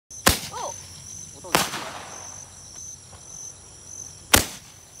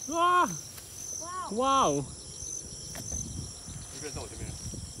哇！哇哦！一个人在我这边。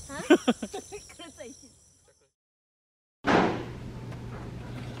啊？可是在线。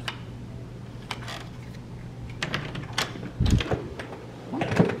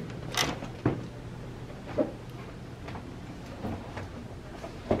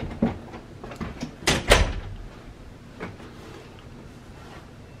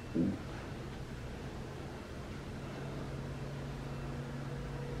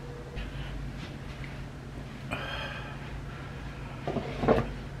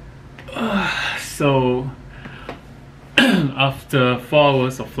So after 4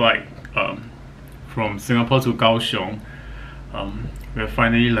 hours of flight from Singapore to Kaohsiung, we have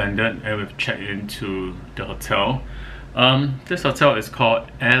finally landed and we've checked into the hotel. This hotel is called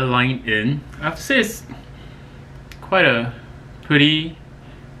Airline Inn. I have to say it's quite a pretty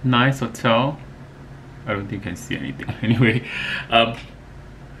nice hotel. I don't think you can see anything. Anyway,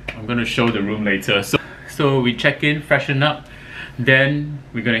 I'm gonna show the room later. So we check in, freshen up, then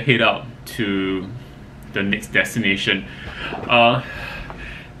we're gonna head out to the next destination.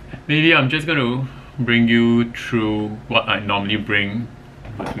 Maybe I'm just gonna bring you through what I normally bring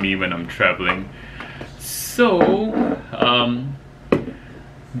with me when I'm traveling. So I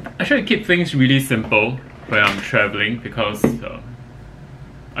try to keep things really simple when I'm traveling because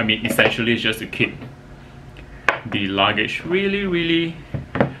I mean essentially it's just to keep the luggage really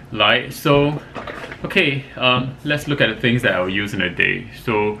light. So okay, let's look at the things that I'll use in a day.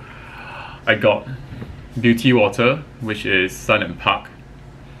 So I got beauty water, which is Sun and Park.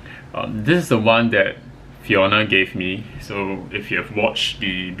 This is the one that Fiona gave me, so if you have watched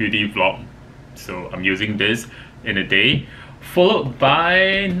the beauty vlog, so I'm using this in a day. Followed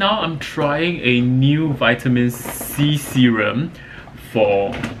by, now I'm trying a new vitamin C serum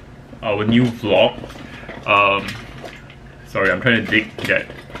for our new vlog. Sorry, I'm trying to dig that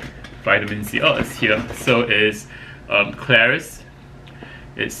vitamin C. Oh, it's here. So it's Claris.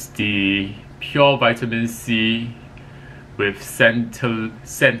 It's the pure vitamin C with Centella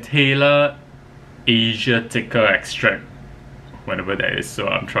asiatica extract, whatever that is. So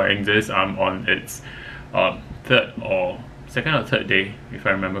I'm trying this. I'm on its second or third day, if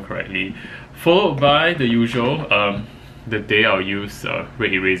I remember correctly. Followed by the usual, the day I'll use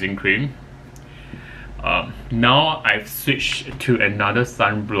red erasing cream. Now I've switched to another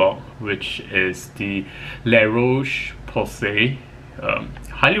sunblock, which is the La Roche-Posay,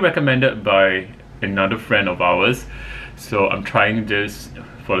 highly recommended by another friend of ours. So I'm trying this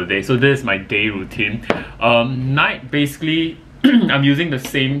for the day. So this is my day routine. Night, basically I'm using the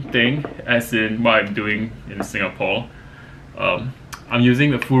same thing as in what I'm doing in Singapore. I'm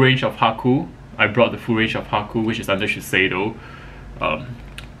using the full range of Haku. I brought the full range of Haku, which is under Shiseido,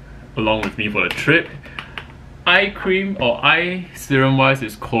 along with me for the trip. Eye cream or eye serum wise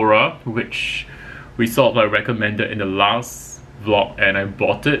is Cora, which we sort of recommended in the last vlog, and I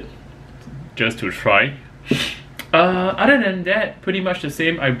bought it just to try. Other than that, pretty much the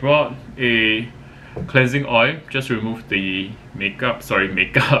same. I brought a cleansing oil, just to remove the makeup,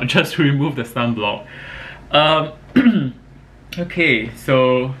 just to remove the sunblock. Okay,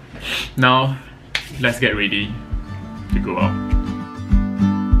 so now let's get ready to go out.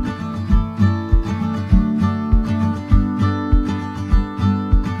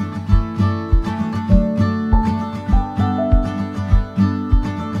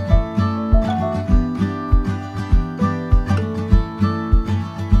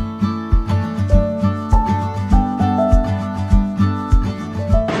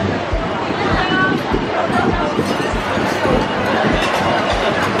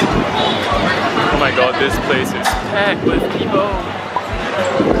 Oh my god, this place is packed with people.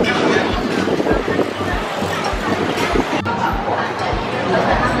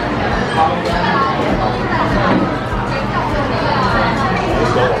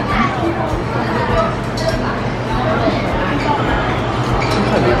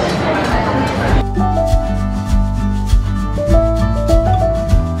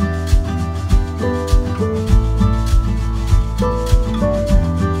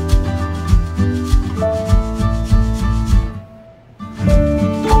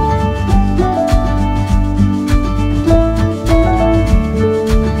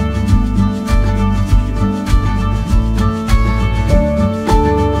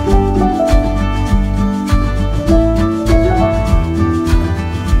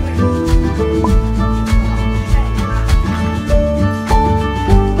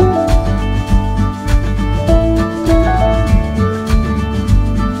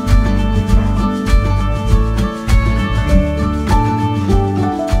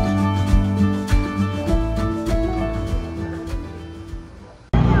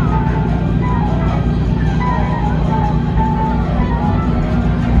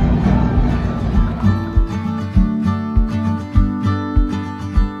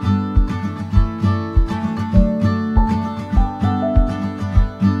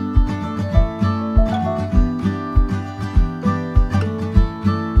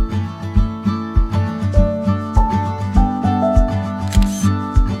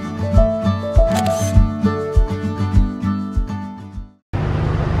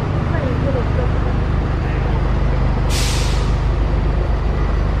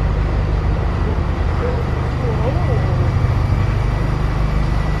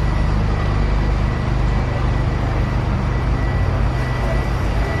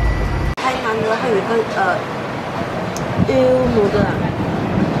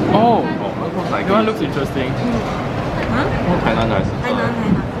 one looks interesting. Huh? 台南的还是？台南。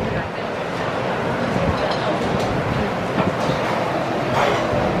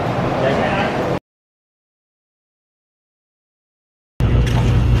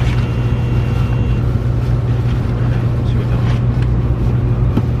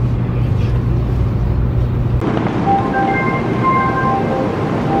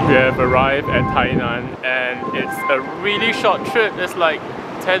 We have arrived at Tainan and it's a really short trip. It's like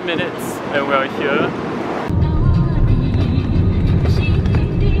 10 minutes and we're here.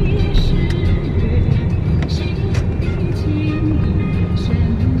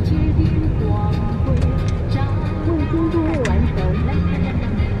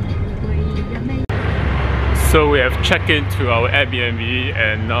 So we have checked into our Airbnb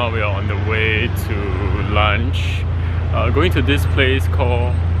and now we are on the way to lunch. Going to this place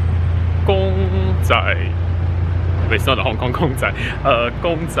called Gong Zai. It's not the Hong Kong Gong Zai.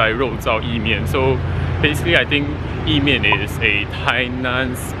 Gong Zai Rou Zao Yi Mian. So basically, I think Yi Mian is a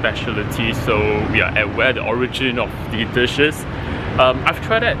Tainan specialty. So we are aware the origin of the dishes. I've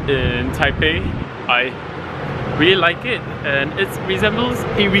tried it in Taipei. I really like it, and it resembles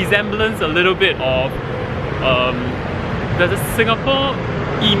a little bit of there's a Singapore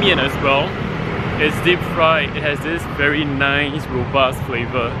Yi Mian as well. It's deep fried. It has this very nice, robust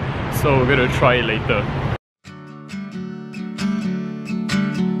flavor. So we're gonna try it later.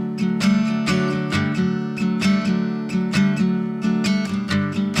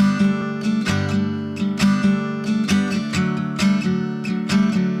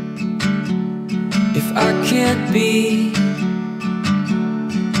 If I can't be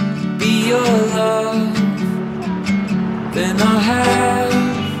your love, then I'll have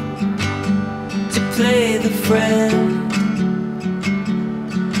to play the friend.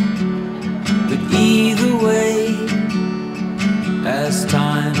 But either way, as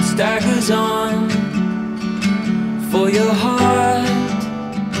time staggers on, for your heart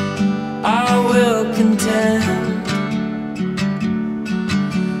I will contend.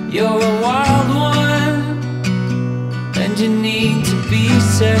 You're a wild one, and you need to be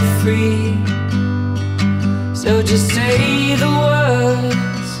set free. So just say the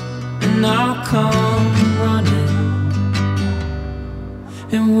words and I'll come running,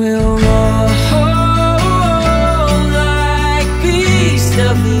 and we'll roll like beasts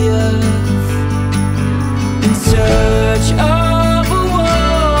of the earth in search of a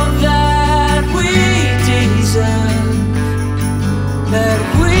world that we deserve, that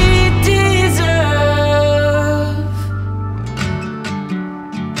we deserve.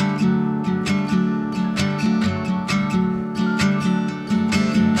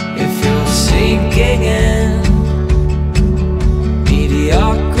 If you're sinking in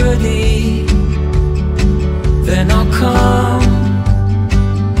mediocrity, then I'll come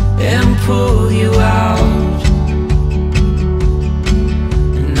and pull you out,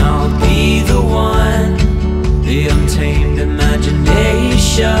 and I'll be the one, the untamed imagination.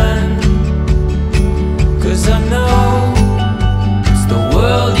 'Cause I know it's the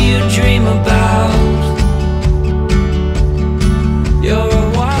world you dream about. You're a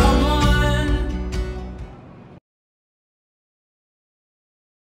wild one.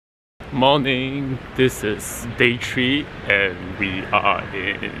 Morning, this is day 3 and we are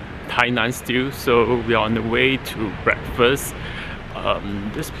in Tainan still, so we are on the way to breakfast.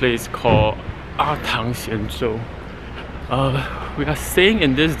 This place called Kaohsiung. We are staying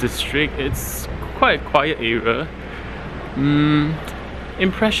in this district. It's quite a quiet area.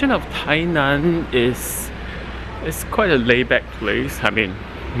 Impression of Tainan is it's quite a laid-back place. I mean,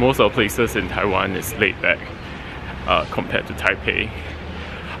 most of the places in Taiwan is laid-back compared to Taipei.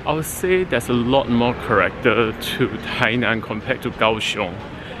 I would say there's a lot more character to Tainan compared to Kaohsiung,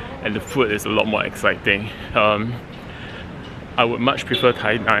 and the food is a lot more exciting. I would much prefer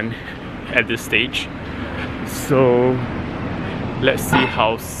Tainan at this stage. So let's see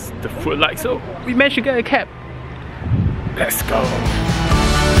how's the food like. So we managed to get a cab. Let's go.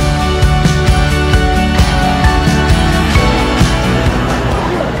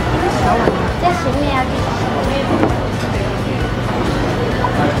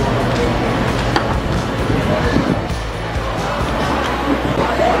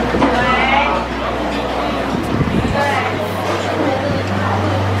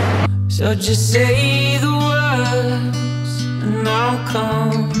 So just say the words and I'll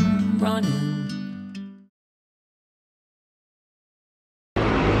come running.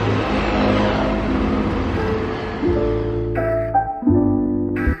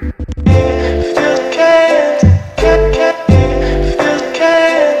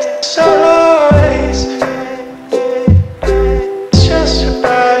 It's just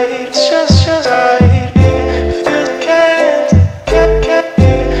right, it's just right.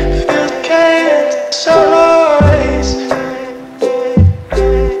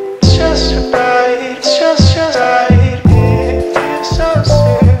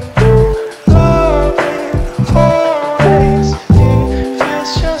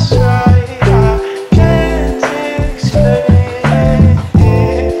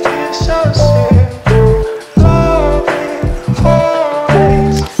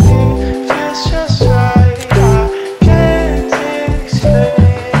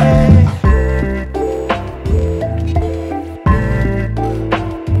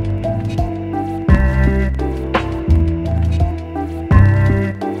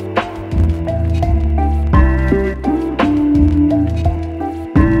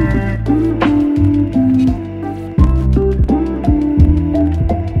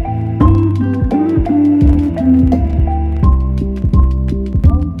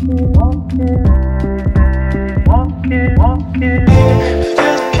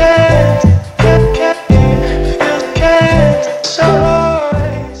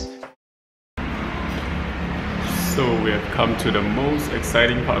 to the most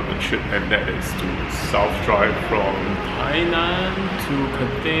exciting part of the trip, and that is to south drive from Tainan to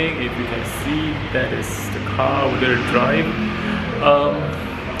Kaohsiung. If you can see, that is the car we're gonna drive.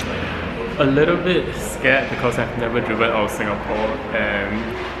 A little bit scared because I've never driven out of Singapore, and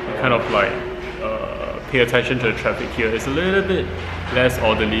kind of like pay attention to the traffic here. It's a little bit less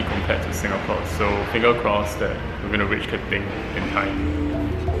orderly compared to Singapore, so finger crossed that we're gonna reach Kaohsiung in time.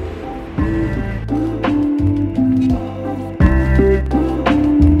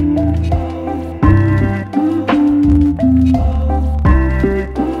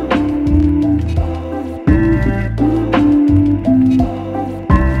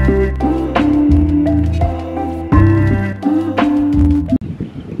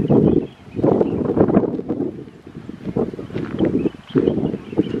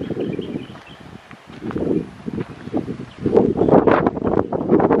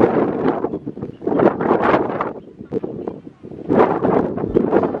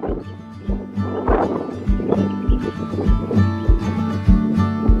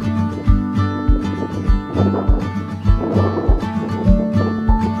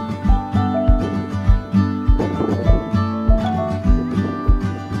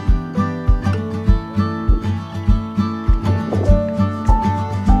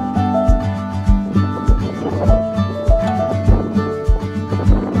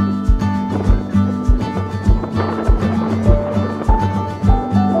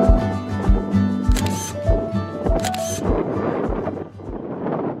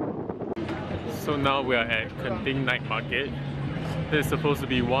 So now we are at Kaohsiung Night Market. This is supposed to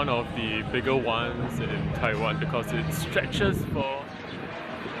be one of the bigger ones in Taiwan because it stretches for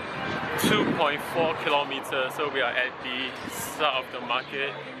 2.4 kilometers. So we are at the start of the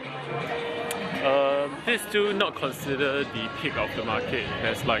market. This do not consider the peak of the market.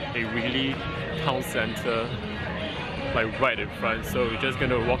 There's like a really town center like right in front. So we're just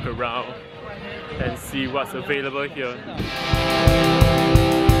gonna walk around and see what's available here.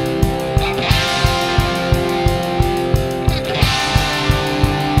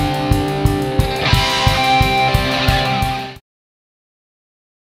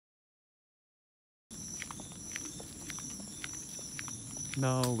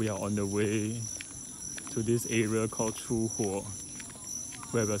 Now we are on the way to this area called Chuhuo,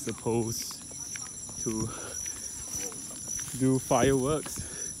 where we're supposed to do fireworks.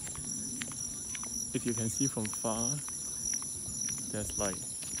 If you can see from far, there's like,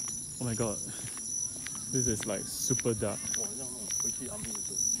 oh my god, this is like super dark.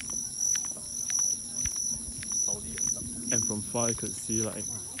 And from far I could see like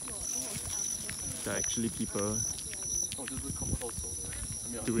there are actually people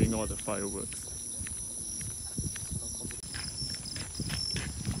doing all the fireworks.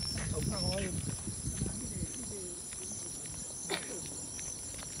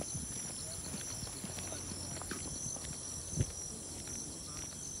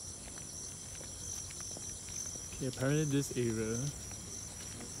 Okay, apparently this area,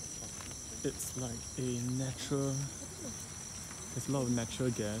 it's like a natural, there's a lot of natural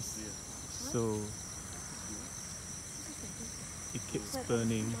gas, so it keeps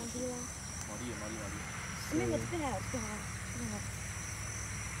burning. So,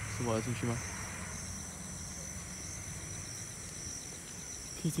 是我要进去吗？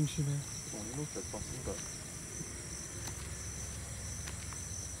可以进去吗？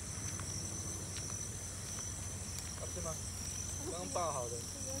是吗？刚爆好的。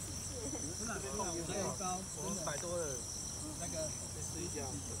这一包我们100多的那个试一下。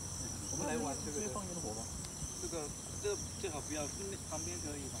我们来玩这个。可以放烟火吗？这个最好不要，旁边可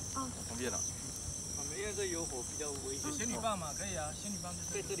以吗？啊，旁边啊。旁边因为这有火比较危险。仙女棒嘛，可以啊，仙女棒就是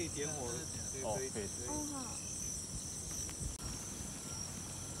在这里点火。哦，可以。哦好。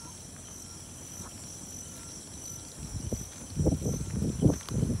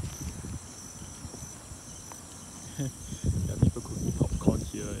Yeah, people cooking popcorn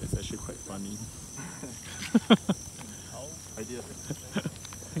here is actually quite funny. idea.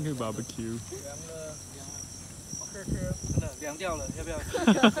 那个 barbecue. 真的凉掉了，要不要？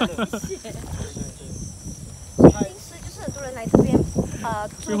谢谢。平时就是很多人来这边，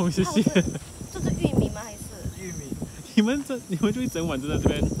不谢谢。这是玉米吗？还是玉米？你们就一整晚就在这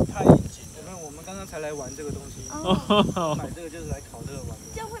边？太紧了，我们刚刚才来玩这个东西。哦。买这个就是来烤这个玩的。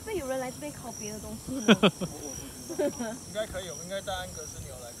这样会不会有人来这边烤别的东西呢？应该可以，我们应该带安格斯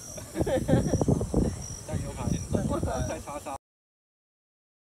牛来烤。带牛排，带叉烧。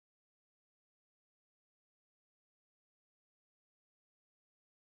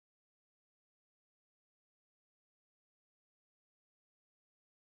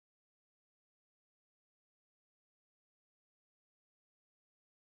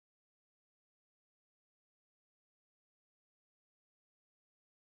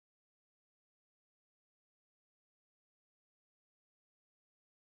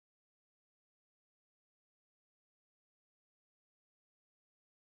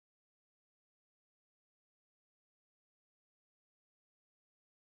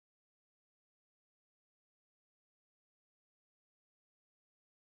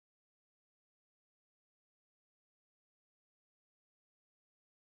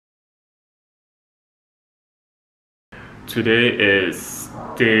today is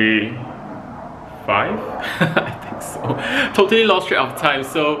day 5? I think so. Totally lost track of time.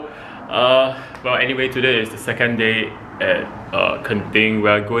 So, well, anyway, today is the second day at Kaohsiung. We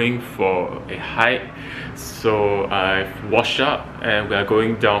are going for a hike. So I've washed up and we are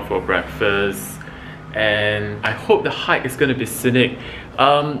going down for breakfast. And I hope the hike is going to be scenic.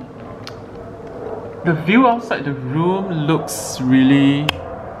 The view outside the room looks really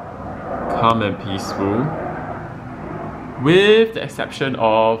calm and peaceful, with the exception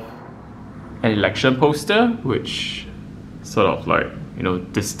of an election poster which sort of like, you know,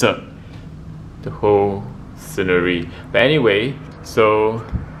 disturbed the whole scenery. But anyway, so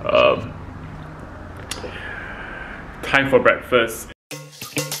time for breakfast.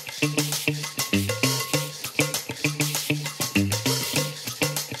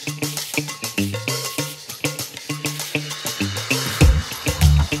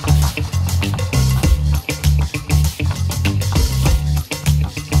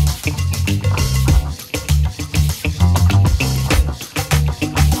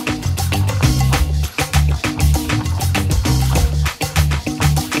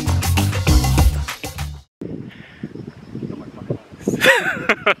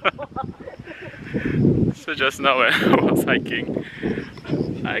 So just now when I was hiking,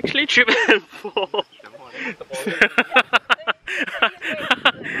 I actually tripped and fall.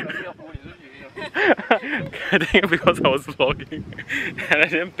 I think because I was vlogging and I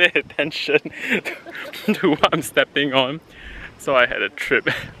didn't pay attention to what I'm stepping on, so I had a trip.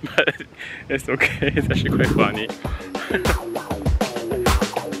 But it's okay, it's actually quite funny.